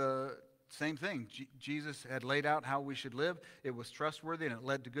told me the same thing. Jesus had laid out how we should live. It was trustworthy and it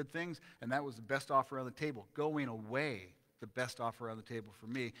led to good things, and that was the best offer on the table. Going away, the best offer on the table for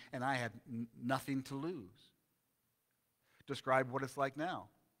me, and I had nothing to lose. Describe what it's like now.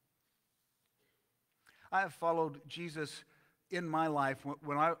 I have followed Jesus in my life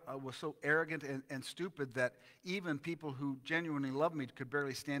when I was so arrogant and stupid that even people who genuinely loved me could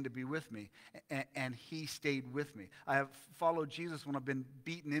barely stand to be with me, and he stayed with me. I have followed Jesus when I've been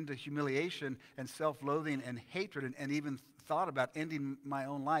beaten into humiliation and self-loathing and hatred, and even thought about ending my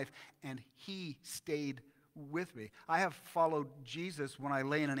own life, and he stayed with me. I have followed Jesus when I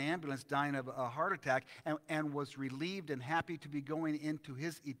lay in an ambulance dying of a heart attack and was relieved and happy to be going into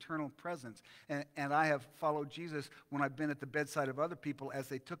his eternal presence. And I have followed Jesus when I've been at the bedside of other people as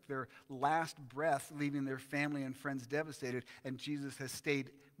they took their last breath, leaving their family and friends devastated, and Jesus has stayed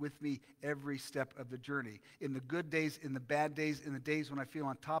with me every step of the journey. In the good days, in the bad days, in the days when I feel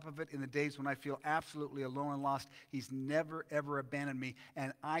on top of it, in the days when I feel absolutely alone and lost, he's never, ever abandoned me,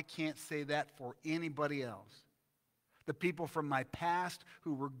 and I can't say that for anybody else. The people from my past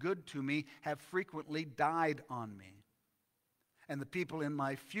who were good to me have frequently died on me. And the people in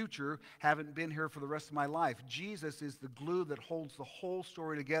my future haven't been here for the rest of my life. Jesus is the glue that holds the whole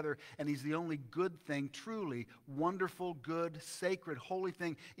story together, and he's the only good thing, truly wonderful, good, sacred, holy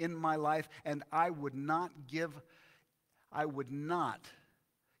thing in my life, and I would not give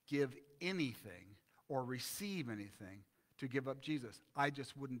anything or receive anything to give up Jesus. I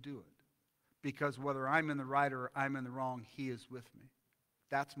just wouldn't do it. Because whether I'm in the right or I'm in the wrong, he is with me.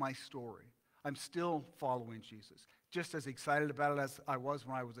 That's my story. I'm still following Jesus, just as excited about it as I was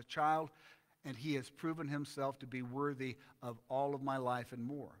when I was a child, and he has proven himself to be worthy of all of my life and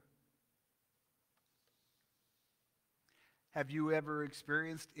more. Have you ever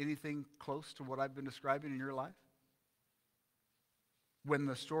experienced anything close to what I've been describing in your life? When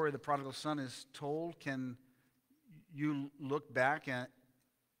the story of the prodigal son is told, can you look back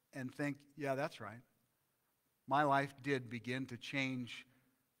and think, yeah, that's right. My life did begin to change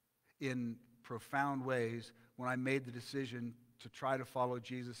in profound ways when I made the decision to try to follow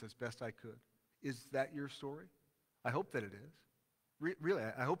Jesus as best I could. Is that your story? I hope that it is. Really,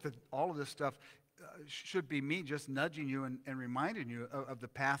 I hope that all of this stuff should be me just nudging you and reminding you of the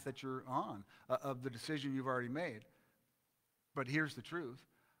path that you're on, of the decision you've already made. But here's the truth.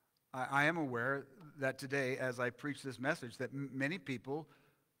 I am aware that today, as I preach this message, that many people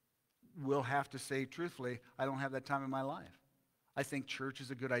will have to say truthfully, I don't have that time in my life. I think church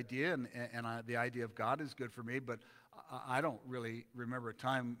is a good idea, and the idea of God is good for me, but I don't really remember a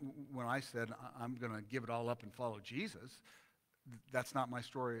time when I said, I'm going to give it all up and follow Jesus. That's not my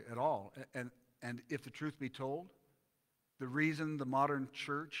story at all. And if the truth be told, the reason the modern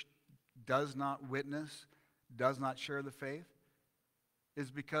church does not witness, does not share the faith, is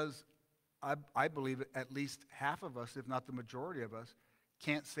because I believe at least half of us, if not the majority of us,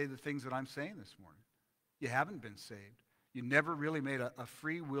 can't say the things that I'm saying this morning. You haven't been saved. You never really made a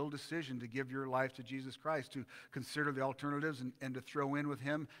free will decision to give your life to Jesus Christ, to consider the alternatives and to throw in with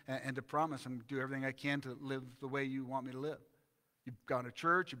him and to promise I'm going to do everything I can to live the way you want me to live. You've gone to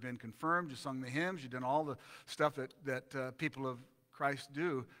church, you've been confirmed, you've sung the hymns, you've done all the stuff that people of Christ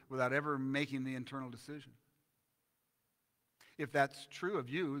do without ever making the internal decision. If that's true of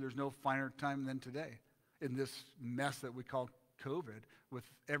you, there's no finer time than today in this mess that we call COVID, with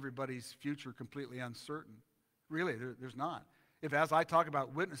everybody's future completely uncertain. Really, there's not. If as I talk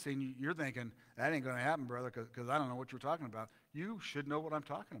about witnessing, you're thinking, that ain't going to happen, brother, because I don't know what you're talking about, you should know what I'm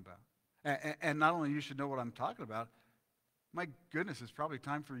talking about. And not only you should know what I'm talking about, my goodness, it's probably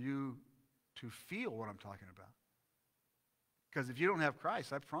time for you to feel what I'm talking about. Because if you don't have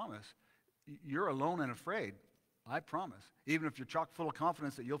Christ, I promise, you're alone and afraid. I promise. Even if you're chock full of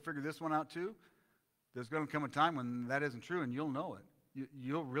confidence that you'll figure this one out too, there's going to come a time when that isn't true, and you'll know it.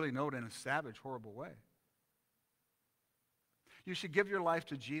 You'll really know it in a savage, horrible way. You should give your life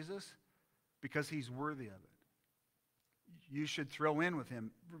to Jesus because he's worthy of it. You should throw in with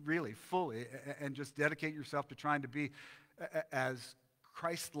him really fully and just dedicate yourself to trying to be as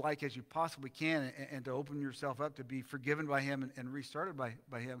Christ-like as you possibly can, and to open yourself up to be forgiven by him and restarted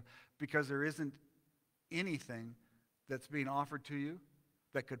by him, because there isn't anything that's being offered to you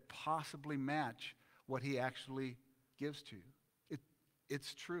that could possibly match what he actually gives to you.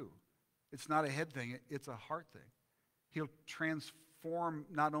 It's true. It's not a head thing. It's a heart thing. He'll transform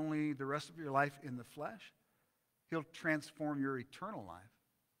not only the rest of your life in the flesh, he'll transform your eternal life.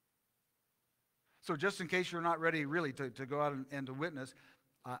 So just in case you're not ready really to go out and to witness,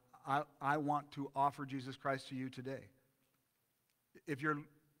 I want to offer Jesus Christ to you today. If you're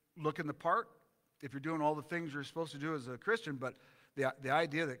looking the part, if you're doing all the things you're supposed to do as a Christian, but the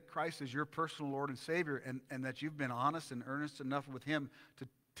idea that Christ is your personal Lord and Savior, and that you've been honest and earnest enough with him to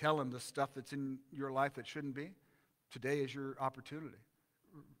tell him the stuff that's in your life that shouldn't be, today is your opportunity.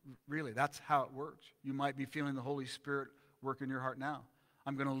 Really, that's how it works. You might be feeling the Holy Spirit work in your heart now.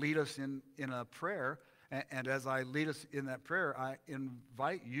 I'm going to lead us in a prayer, and as I lead us in that prayer, I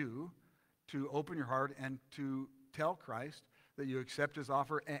invite you to open your heart and to tell Christ that you accept his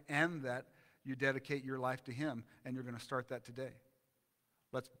offer and that you dedicate your life to him, and you're going to start that today.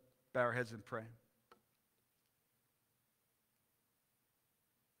 Let's bow our heads and pray.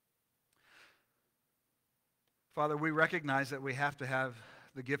 Father, we recognize that we have to have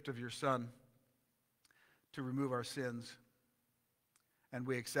the gift of your Son to remove our sins, and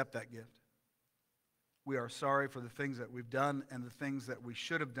we accept that gift. We are sorry for the things that we've done and the things that we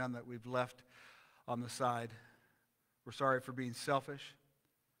should have done that we've left on the side. We're sorry for being selfish.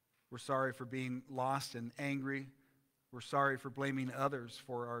 We're sorry for being lost and angry. We're sorry for blaming others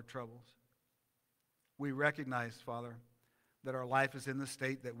for our troubles. We recognize, Father, that our life is in the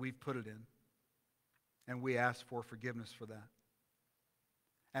state that we've put it in, and we ask for forgiveness for that.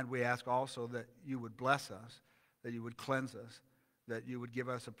 And we ask also that you would bless us, that you would cleanse us, that you would give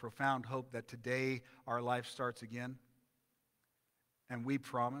us a profound hope that today our life starts again. And we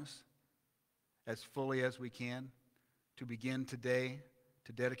promise, as fully as we can, to begin today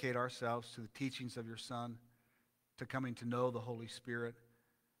to dedicate ourselves to the teachings of your Son, to coming to know the Holy Spirit,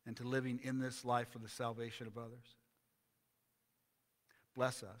 and to living in this life for the salvation of others.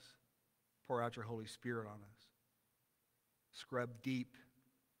 Bless us. Pour out your Holy Spirit on us. Scrub deep.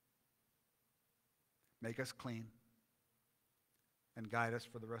 Make us clean. And guide us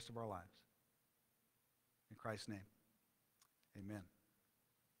for the rest of our lives. In Christ's name, amen.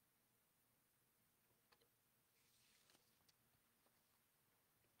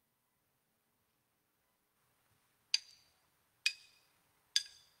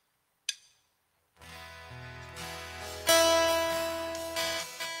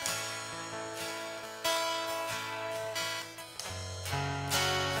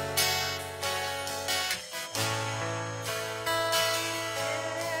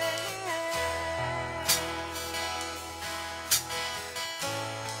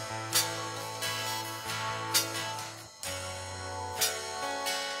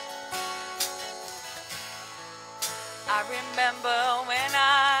 I remember when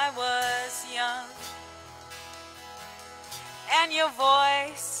I was young, and your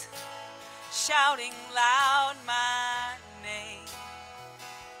voice shouting loud my name.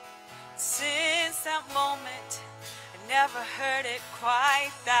 Since that moment, I never heard it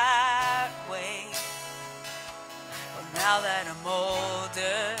quite that way. But now that I'm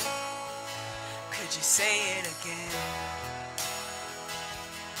older, could you say it again?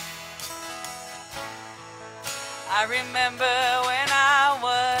 I remember when I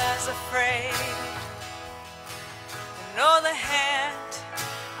was afraid, and all the hand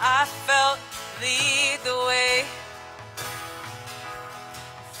I felt lead the way.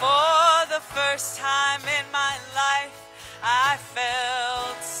 For the first time in my life, I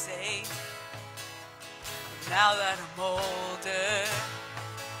felt safe. Now that I'm older,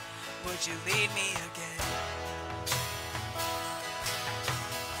 would you lead me again?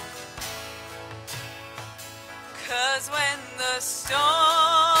 'Cause when the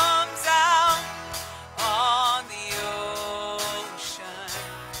storm's out on the ocean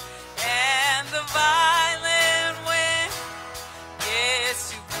and the violent wind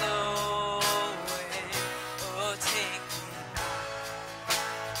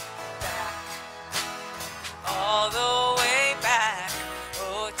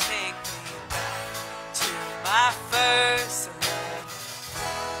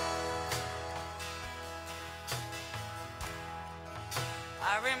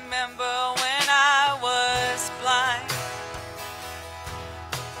I remember when I was blind.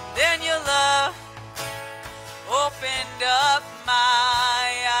 Then your love opened up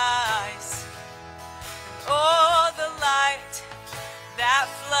my eyes. And oh, the light that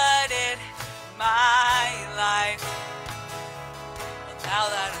flooded my life. Well, now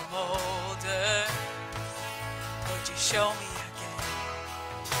that I'm older, would you show me again?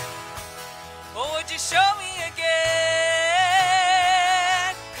 Oh, would you show me again?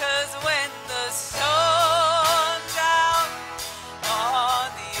 'Cause when the storm's out on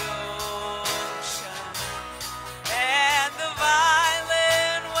the ocean and the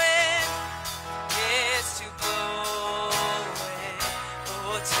violent wind gets to blowing,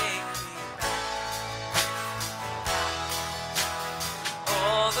 oh, take me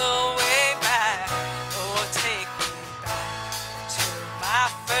all the way back, oh, take me back to my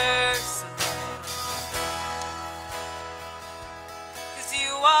first love. 'Cause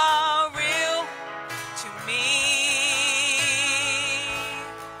you are real to me.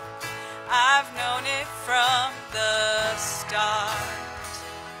 I've known it from the start.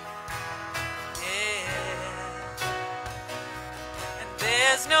 Yeah. And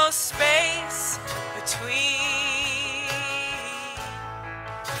there's no space between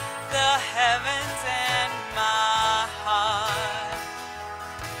the heavens and my heart.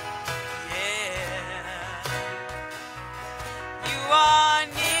 Yeah. You are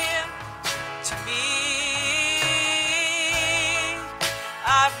near to me.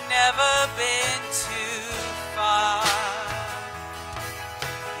 I've never been too far.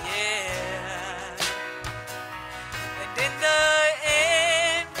 Yeah. And in the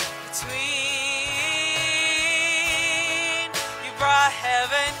in between, you brought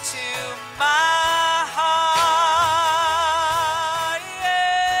heaven to my heart.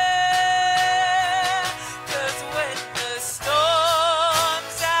 Yeah. 'Cause when the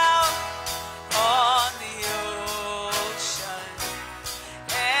storm's out on the ocean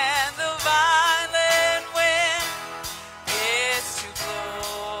and the violent wind gets to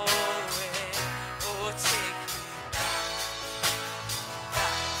blowing, oh, take me back,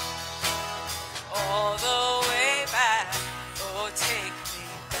 all the way back, oh, take me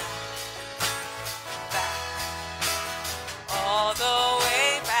back, all the way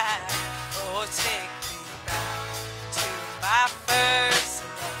back, oh, take me back to my first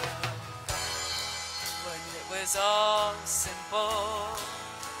love, when it was all simple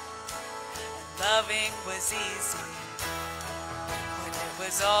and loving was easy, when it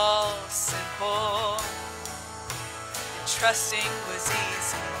was all simple and trusting was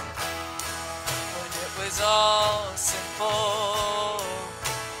easy, when it was all simple,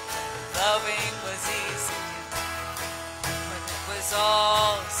 loving was easy, when it was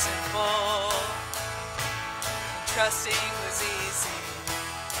all simple, and trusting was easy,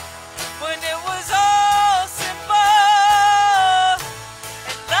 when it was all simple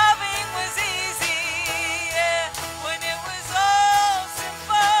and loving was easy, yeah, when it was all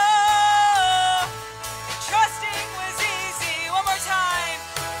simple and trusting was easy. One more time.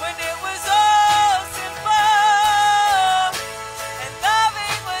 When it was all simple and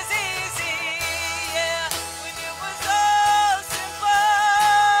loving was easy, yeah, when it was all simple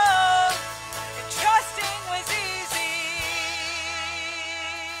and trusting was easy.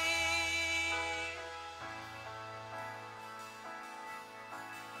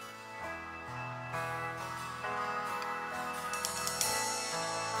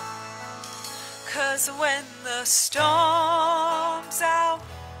 Cause when the storm's out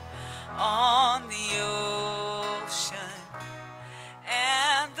on the ocean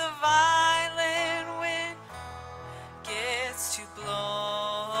and the violent wind gets to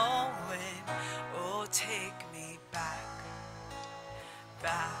blowing, oh, take me back,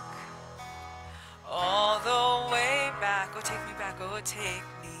 back, all the way back, oh, take me back, oh, take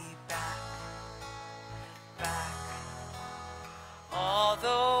me back, back, all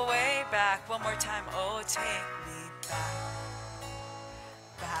the way back, one more time, oh, take me back,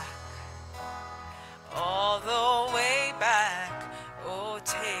 back, all the way back, oh,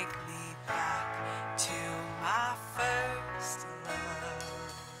 take me back to my first love.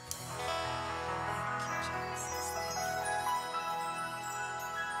 Thank you, Jesus.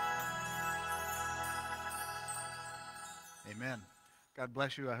 Amen. God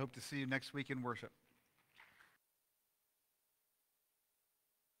bless you. I hope to see you next week in worship.